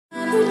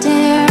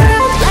dare.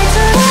 Like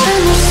to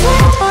turn the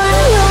sweat on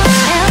your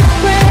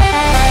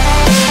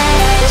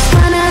embrace. Just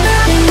one other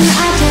thing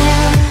I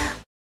dare.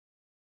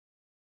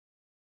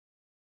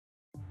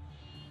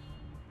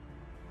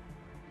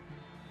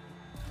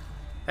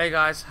 Hey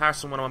guys,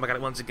 Harrison, I'm back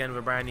once again with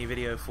a brand new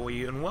video for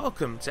you, and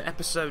welcome to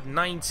episode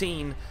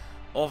 19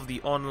 of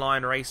the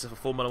online racer for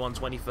Formula 1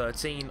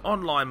 2013,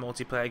 online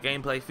multiplayer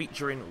gameplay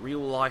featuring real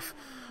life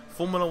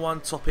Formula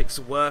 1 topics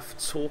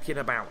worth talking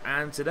about.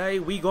 And today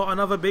we got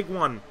another big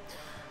one.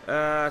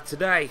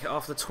 Today,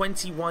 after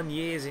 21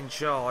 years in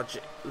charge,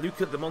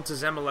 Luca Di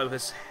Montezemolo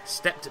has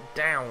stepped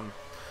down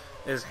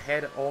as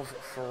head of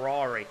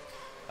Ferrari.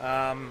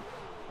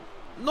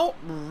 Not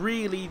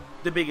really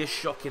the biggest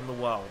shock in the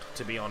world,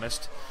 to be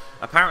honest.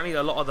 Apparently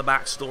a lot of the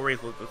backstory,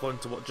 according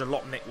to what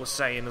Jalopnik was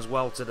saying as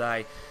well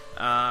today,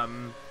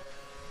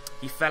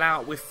 he fell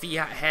out with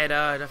Fiat head,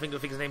 I think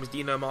his name is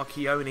Dino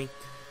Marchioni.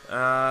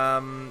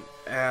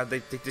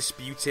 They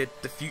disputed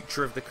the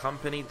future of the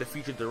company, the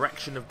future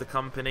direction of the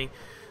company,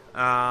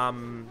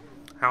 the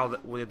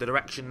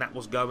direction that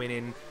was going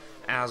in,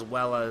 as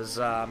well as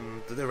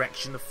the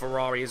direction of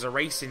Ferrari as a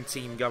racing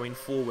team going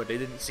forward. They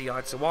didn't see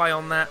eye to eye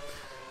on that.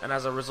 And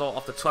as a result,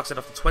 after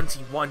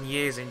 21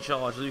 years in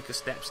charge, Luca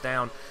steps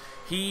down.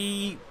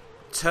 He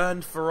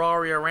turned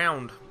Ferrari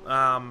around.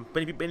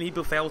 Many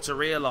people fail to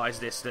realise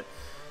this, that,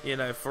 you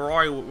know,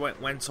 Ferrari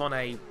went on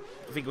I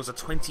think it was a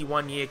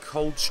 21-year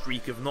cold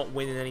streak of not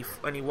winning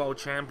any world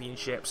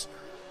championships.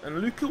 And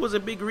Luca was a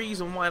big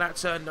reason why that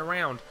turned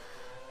around.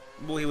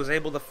 Well, he was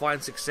able to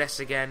find success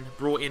again,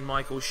 brought in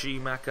Michael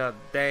Schumacher.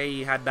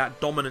 They had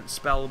that dominant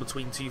spell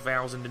between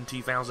 2000 and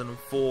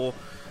 2004.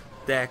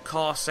 Their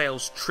car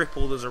sales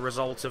tripled as a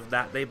result of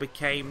that. They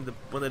became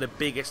one of the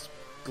biggest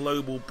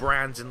global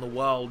brands in the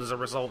world as a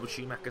result of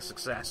Schumacher's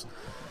success.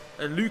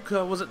 And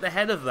Luca was at the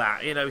head of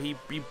that. You know, he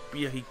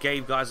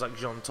gave guys like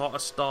Jean Todt a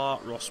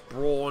start, Ross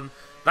Brawn.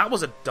 That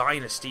was a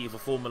dynasty of a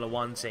Formula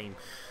 1 team.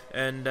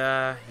 And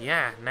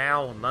yeah,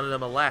 now none of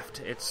them are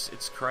left.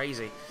 It's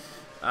crazy.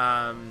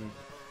 And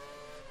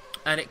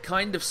it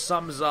kind of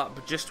sums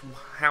up just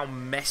how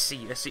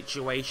messy a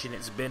situation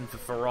it's been for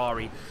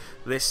Ferrari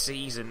this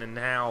season, and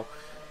how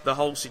the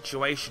whole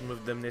situation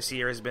with them this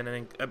year has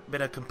been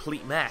a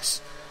complete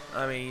mess.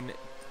 I mean,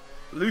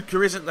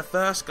 Luca isn't the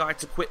first guy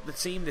to quit the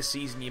team this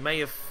season. You may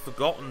have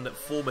forgotten that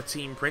former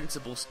team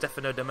principal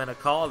Stefano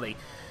Domenicali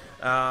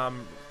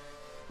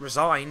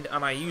resigned,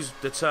 and I use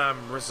the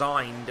term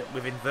resigned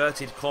with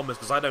inverted commas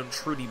because I don't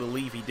truly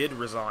believe he did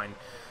resign,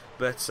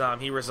 but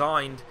he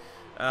resigned.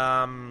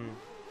 I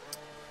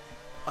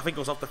think it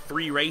was after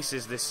 3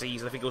 races this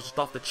season. I think it was just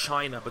after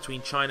China,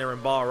 between China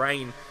and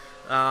Bahrain.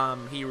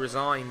 He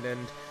resigned,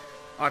 and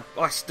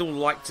I still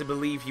like to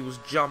believe he was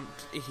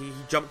jumped. He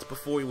jumped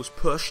before he was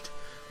pushed,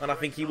 and I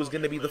think he was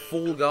going to be the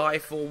fall guy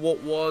for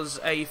what was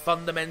a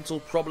fundamental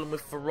problem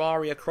with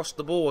Ferrari across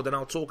the board, and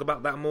I'll talk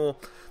about that more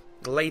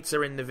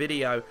later in the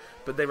video.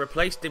 But they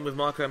replaced him with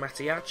Marco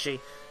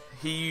Mattiacci.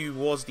 He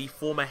was the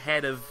former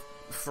head of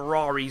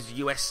Ferrari's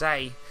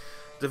USA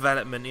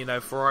development, you know,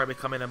 Ferrari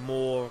becoming a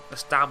more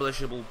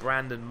establishable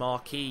brand and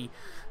marquee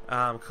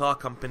car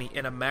company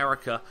in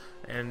America,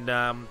 and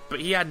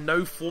but he had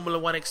no Formula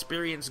 1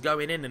 experience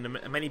going in, and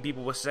many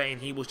people were saying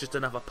he was just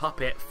another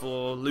puppet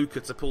for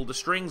Luca to pull the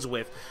strings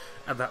with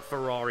at that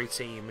Ferrari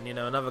team, and, you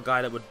know, another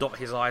guy that would dot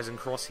his I's and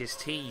cross his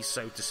T's,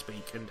 so to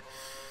speak. And,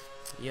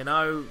 you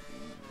know,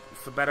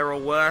 for better or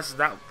worse,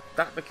 that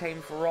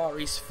became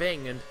Ferrari's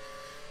thing. And,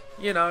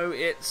 you know,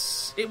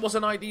 it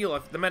wasn't ideal.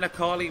 The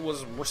Domenicali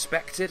was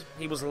respected.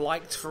 He was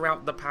liked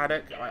throughout the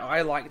paddock.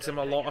 I liked him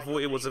a lot. I thought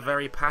he was a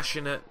very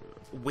passionate,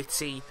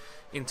 witty,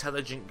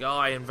 intelligent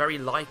guy, and very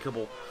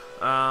likable.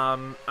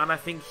 And I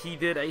think he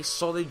did a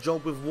solid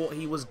job with what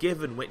he was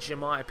given, which, in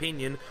my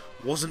opinion,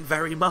 wasn't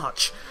very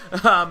much.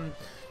 And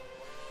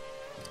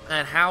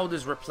how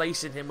does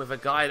replacing him with a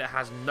guy that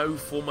has no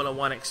Formula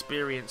 1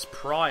 experience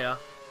prior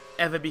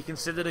ever be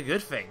considered a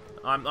good thing?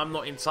 I'm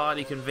not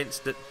entirely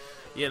convinced that,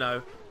 you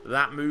know,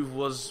 that move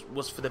was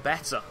for the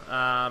better.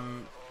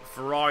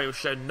 Ferrari have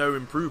shown no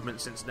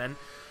improvement since then,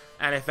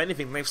 and if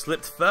anything, they've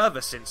slipped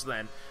further since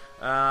then.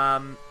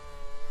 But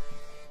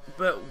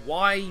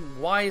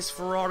why is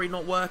Ferrari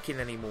not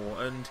working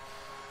anymore? And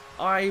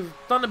I've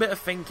done a bit of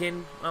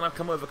thinking, and I've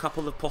come up with a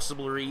couple of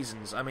possible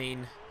reasons. I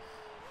mean,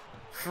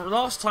 for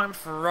last time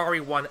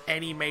Ferrari won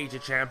any major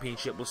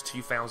championship was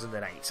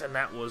 2008, and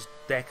that was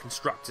their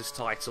constructors'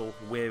 title,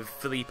 with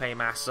Felipe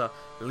Massa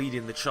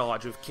leading the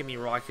charge, with Kimi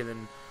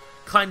Raikkonen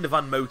kind of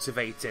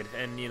unmotivated,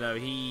 and, you know,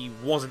 he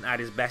wasn't at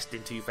his best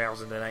in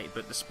 2008,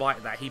 but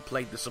despite that, he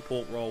played the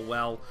support role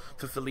well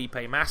for Felipe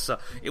Massa.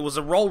 It was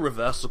a role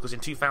reversal, because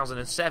in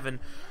 2007,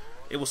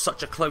 it was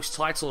such a close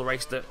title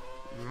race that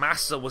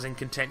Massa was in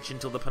contention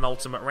till the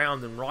penultimate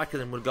round, and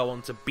Raikkonen would go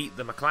on to beat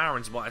the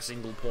McLarens by a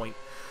single point.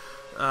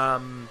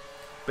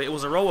 But it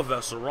was a role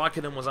reversal.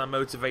 Raikkonen was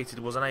unmotivated,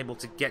 was unable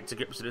to get to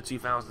grips with the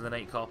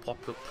 2008 car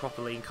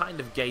properly, and kind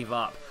of gave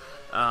up.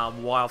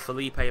 While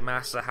Felipe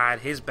Massa had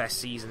his best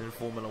season in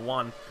Formula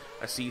 1,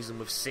 a season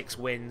with 6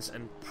 wins,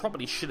 and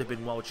probably should have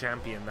been world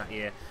champion that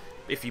year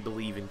if you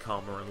believe in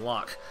karma and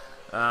luck.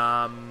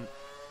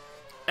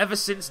 Ever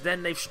since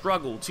then, they've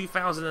struggled.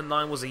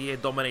 2009 was a year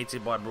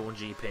dominated by Brawn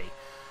GP.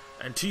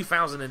 And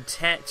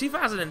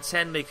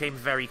 2010 they came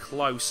very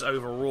close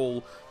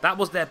overall. That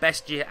was their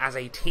best year as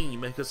a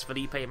team, because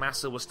Felipe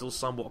Massa was still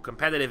somewhat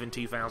competitive in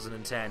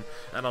 2010,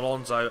 and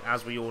Alonso,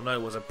 as we all know,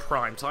 was a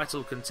prime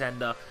title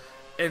contender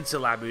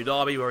until Abu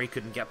Dhabi, where he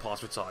couldn't get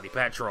past Vitaly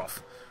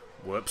Petrov.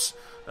 Whoops.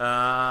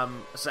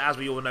 So as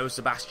we all know,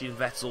 Sebastian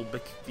Vettel,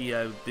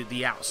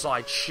 the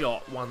outside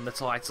shot, won the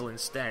title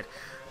instead.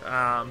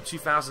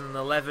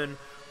 2011,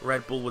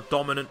 Red Bull were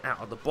dominant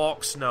out of the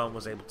box. No one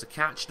was able to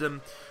catch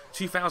them.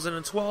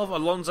 2012,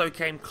 Alonso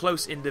came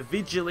close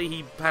individually.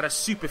 He had a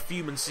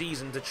superhuman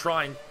season to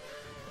try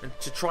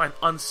and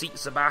unseat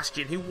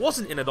Sebastian, who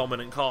wasn't in a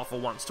dominant car for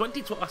once.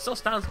 2012, I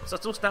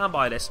still stand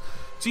by this.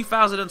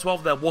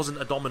 2012, there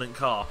wasn't a dominant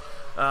car.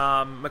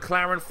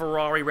 McLaren,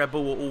 Ferrari, Red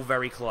Bull were all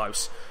very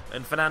close,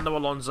 and Fernando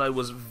Alonso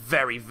was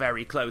very,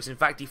 very close. In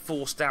fact, he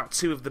forced out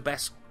two of the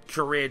best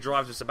career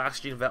drives of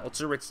Sebastian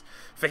Vettel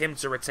for him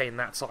to retain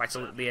that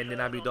title at the end in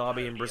Abu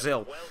Dhabi and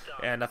Brazil.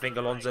 And I think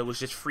Alonso was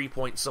just 3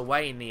 points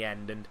away in the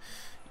end, and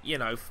you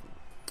know,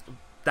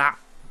 that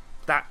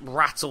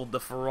rattled the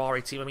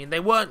Ferrari team. I mean,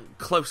 they weren't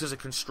close as a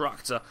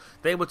constructor.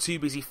 They were too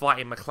busy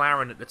fighting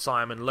McLaren at the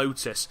time and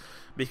Lotus,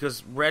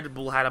 because Red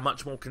Bull had a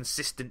much more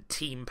consistent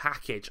team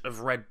package of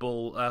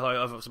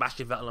of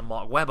Sebastian Vettel and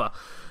Mark Webber.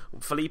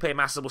 Felipe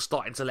Massa was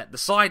starting to let the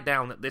side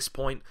down at this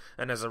point,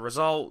 and as a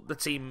result, the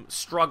team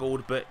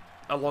struggled, but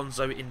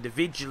Alonso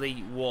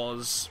individually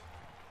was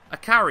a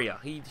carrier.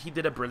 He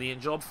did a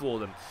brilliant job for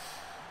them.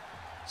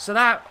 So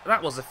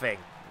that was the thing.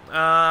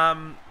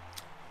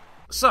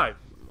 So,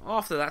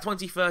 after that,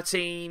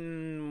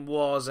 2013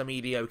 was a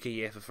mediocre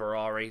year for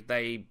Ferrari.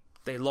 They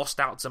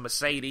lost out to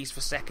Mercedes for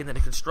second in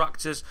the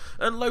Constructors,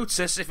 and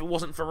Lotus, if it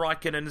wasn't for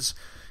Raikkonen's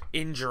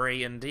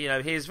injury and, you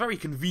know, his very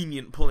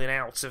convenient pulling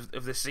out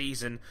of the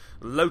season,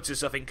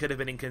 Lotus, I think, could have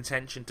been in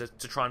contention to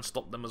try and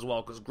stop them as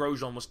well, because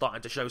Grosjean was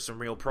starting to show some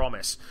real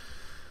promise.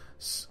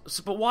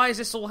 But why has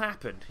this all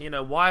happened? You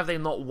know, why have they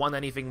not won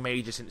anything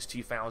major since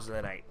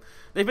 2008?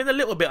 They've been a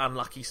little bit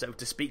unlucky, so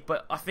to speak,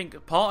 but I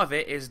think part of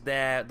it is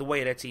the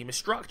way their team is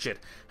structured.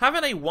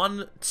 Having a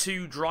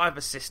 1-2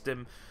 driver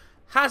system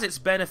has its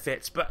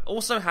benefits, but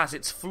also has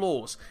its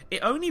flaws. It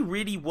only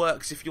really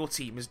works if your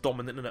team is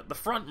dominant and at the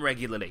front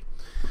regularly.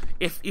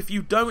 If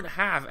you don't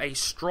have a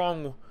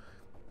strong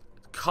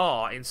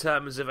car in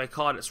terms of a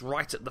car that's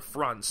right at the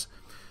front,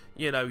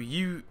 you know,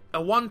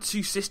 a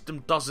 1-2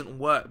 system doesn't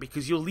work,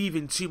 because you're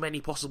leaving too many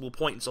possible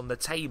points on the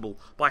table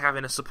by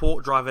having a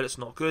support driver that's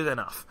not good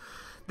enough.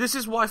 This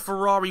is why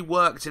Ferrari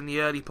worked in the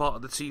early part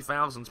of the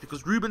 2000s,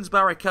 because Rubens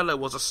Barrichello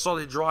was a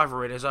solid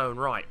driver in his own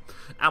right,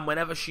 and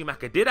whenever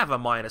Schumacher did have a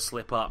minor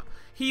slip-up,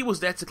 he was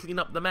there to clean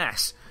up the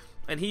mess.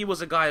 And he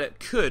was a guy that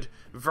could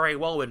very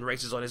well win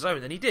races on his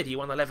own, and he did. He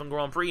won 11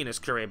 Grand Prix in his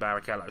career,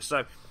 Barrichello.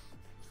 So,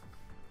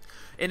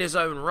 in his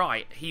own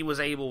right, he was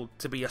able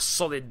to be a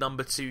solid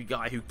number 2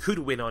 guy who could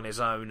win on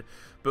his own,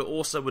 but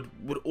also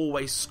would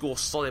always score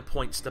solid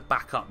points to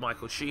back up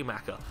Michael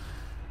Schumacher.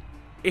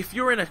 If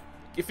you're in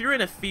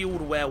a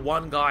field where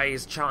one guy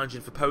is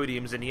challenging for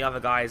podiums and the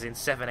other guy is in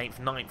 7th, 8th,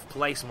 9th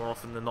place more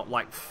often than not,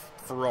 like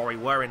Ferrari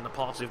were in the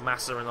past with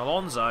Massa and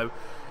Alonso,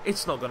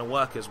 it's not going to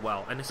work as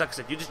well. And it's like I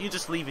said, you're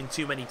just leaving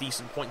too many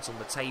decent points on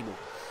the table.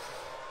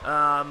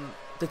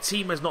 The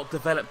team has not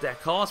developed their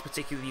cars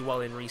particularly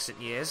well in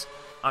recent years.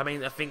 I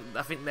mean, I think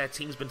their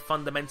team's been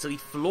fundamentally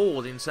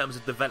flawed in terms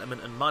of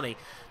development and money.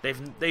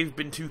 They've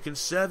been too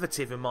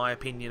conservative, in my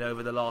opinion,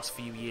 over the last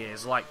few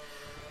years. Like,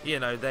 you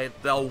know,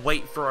 they'll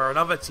wait for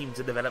another team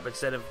to develop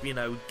instead of, you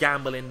know,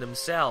 gambling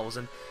themselves.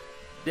 And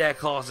their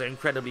cars are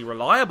incredibly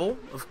reliable,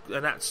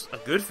 and that's a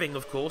good thing,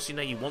 of course. You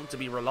know, you want to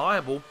be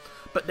reliable,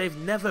 but they've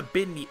never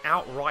been the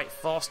outright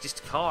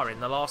fastest car in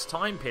the last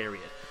time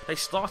period. They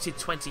started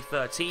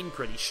 2013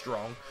 pretty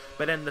strong,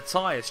 but then the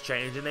tyres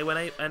changed and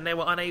they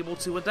were unable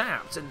to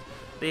adapt, and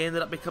they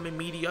ended up becoming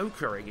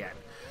mediocre again.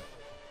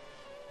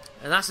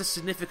 And that's a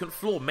significant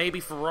flaw. Maybe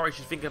Ferrari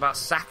should think about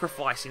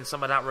sacrificing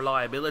some of that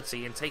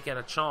reliability and taking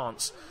a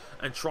chance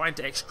and trying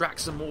to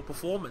extract some more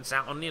performance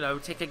out and, you know,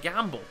 take a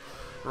gamble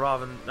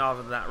rather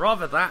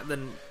that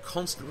than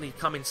constantly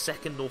coming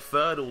second or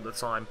third all the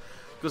time.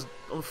 Because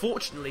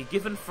unfortunately,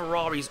 given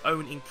Ferrari's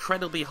own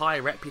incredibly high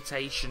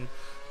reputation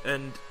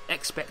and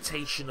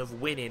expectation of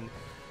winning,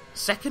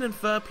 second and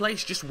third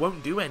place just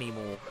won't do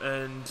anymore,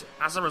 and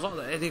as a result,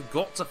 they've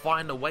got to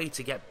find a way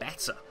to get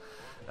better.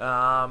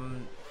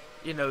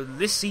 You know,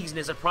 this season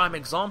is a prime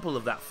example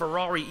of that.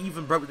 Ferrari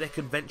even broke their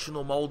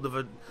conventional mold of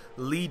a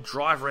lead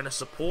driver and a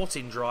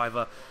supporting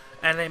driver,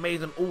 and they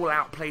made an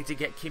all-out play to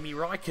get Kimi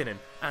Raikkonen,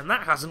 and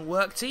that hasn't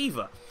worked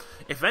either.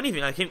 If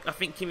anything, I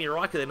think Kimi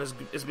Raikkonen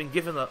has been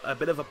given a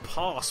bit of a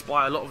pass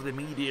by a lot of the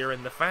media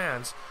and the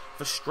fans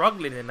for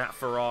struggling in that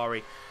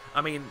Ferrari.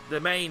 I mean, the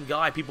main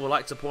guy people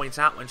like to point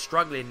out when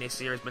struggling this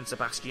year has been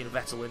Sebastian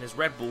Vettel in his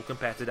Red Bull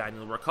compared to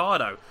Daniel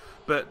Ricciardo.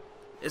 But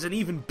there's an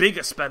even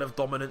bigger spell of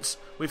dominance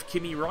with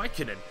Kimi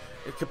Raikkonen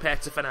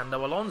compared to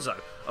Fernando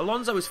Alonso.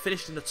 Alonso has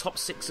finished in the top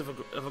 6 of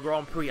a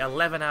Grand Prix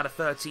 11 out of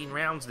 13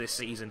 rounds this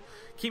season.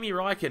 Kimi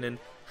Raikkonen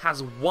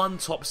has 1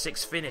 top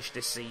 6 finish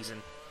this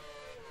season.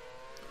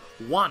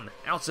 1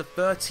 out of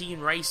 13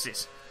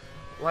 races.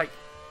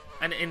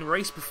 And in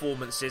race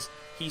performances,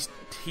 he's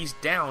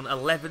down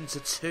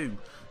 11-2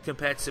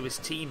 compared to his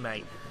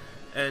teammate.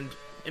 And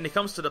when it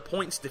comes to the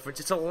points difference,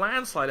 it's a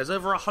landslide. There's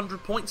over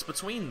 100 points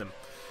between them.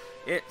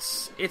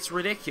 It's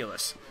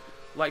ridiculous.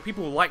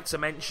 People like to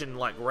mention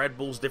Red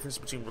Bull's difference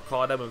between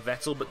Ricciardo and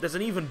Vettel, but there's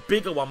an even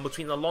bigger one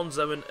between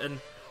Alonso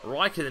and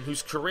Raikkonen,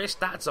 whose career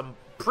stats are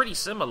pretty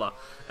similar.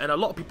 And a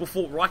lot of people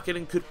thought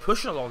Raikkonen could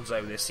push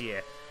Alonso this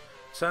year.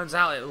 Turns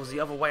out it was the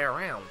other way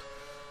around.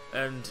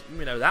 And,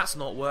 that's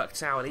not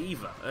worked out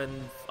either.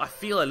 And I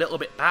feel a little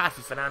bit bad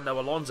for Fernando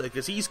Alonso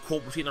because he's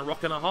caught between a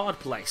rock and a hard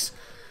place.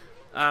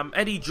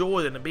 Eddie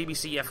Jordan at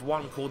BBC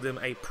F1 called him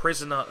a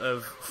prisoner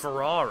of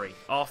Ferrari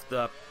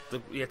after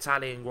the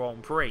Italian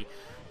Grand Prix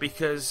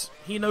because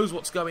he knows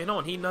what's going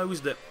on. He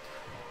knows that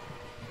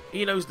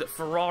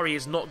Ferrari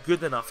is not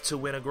good enough to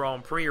win a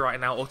Grand Prix right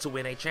now or to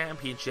win a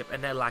championship,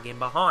 and they're lagging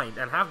behind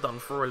and have done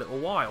for a little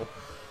while.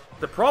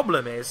 The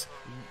problem is,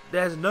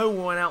 there's no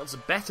one else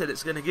better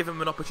that's going to give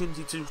him an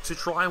opportunity to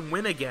try and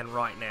win again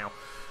right now.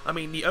 I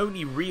mean, the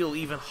only real,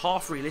 even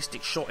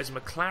half-realistic shot is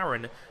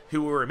McLaren,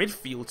 who are a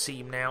midfield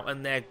team now,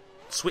 and their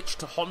switch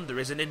to Honda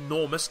is an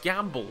enormous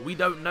gamble. We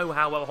don't know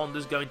how well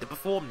Honda's going to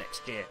perform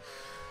next year.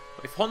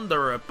 If Honda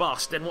are a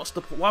bust, then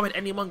why would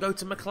anyone go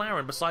to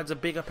McLaren besides a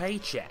bigger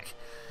paycheck?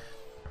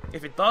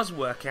 If it does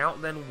work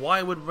out, then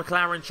why would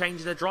McLaren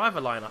change their driver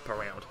lineup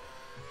around?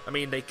 I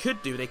mean, they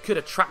could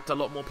attract a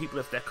lot more people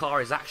if their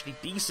car is actually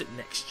decent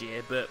next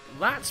year, but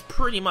that's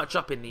pretty much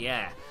up in the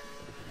air.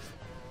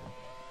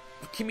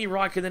 Kimi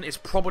Raikkonen is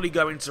probably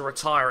going to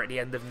retire at the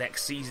end of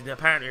next season.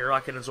 Apparently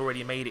Raikkonen's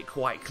already made it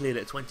quite clear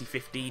that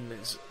 2015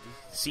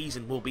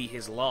 season will be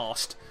his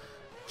last.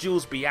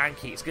 Jules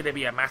Bianchi, it's going to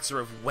be a matter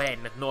of when,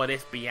 not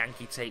if,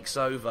 Bianchi takes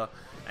over.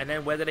 And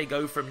then where do they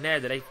go from there?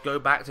 Do they go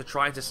back to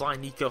trying to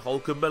sign Nico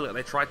Hülkenberg like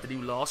they tried to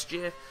do last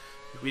year?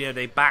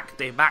 They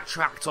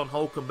backtracked on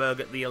Hülkenberg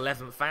at the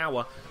 11th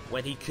hour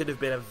when he could have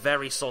been a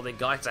very solid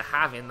guy to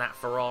have in that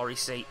Ferrari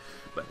seat.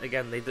 But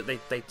again,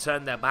 they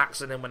turned their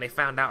backs, and then when they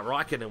found out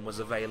Raikkonen was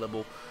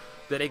available,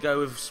 then they go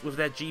with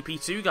their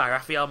GP2 guy,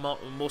 Rafael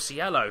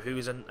Morciello, who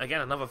is,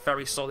 again, another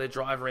very solid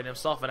driver in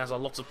himself and has a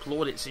lot of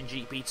plaudits in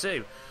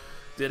GP2.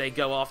 Do they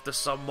go after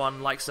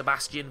someone like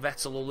Sebastian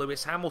Vettel or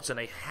Lewis Hamilton,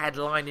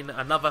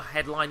 another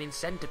headlining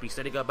centerpiece?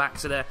 Do they go back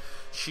to their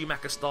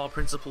Schumacher-style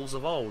principles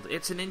of old?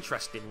 It's an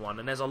interesting one,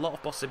 and there's a lot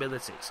of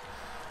possibilities.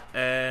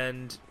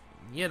 And,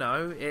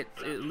 it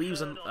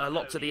leaves a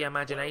lot to the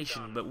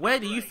imagination. But where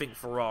do you think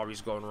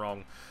Ferrari's gone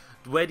wrong?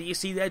 Where do you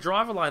see their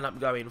driver lineup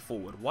going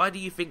forward? Why do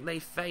you think they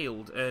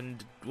failed?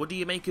 And what do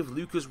you make of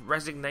Luca's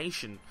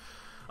resignation?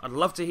 I'd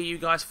love to hear you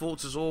guys'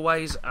 thoughts as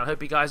always. I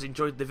hope you guys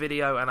enjoyed the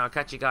video, and I'll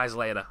catch you guys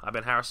later. I've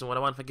been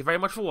Harrison101. Thank you very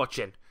much for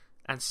watching,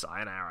 and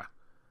sayonara.